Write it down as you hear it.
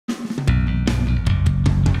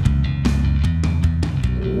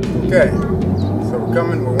Okay, so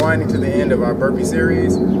we're winding to the end of our burpee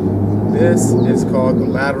series. This is called the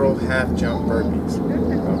lateral half jump burpees.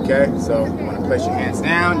 Okay, so you want to place your hands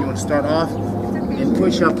down. You want to start off in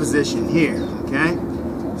push-up position here. Okay,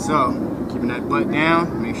 so keeping that butt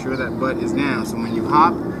down, make sure that butt is down. So when you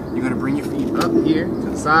hop, you're going to bring your feet up here to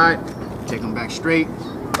the side, take them back straight,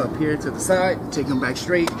 up here to the side, take them back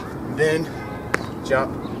straight, then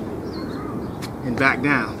jump and back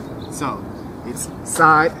down. So it's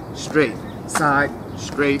side, straight,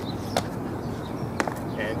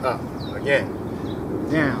 and up. Again,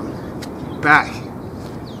 down, back,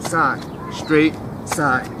 side, straight,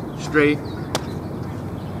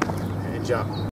 and jump.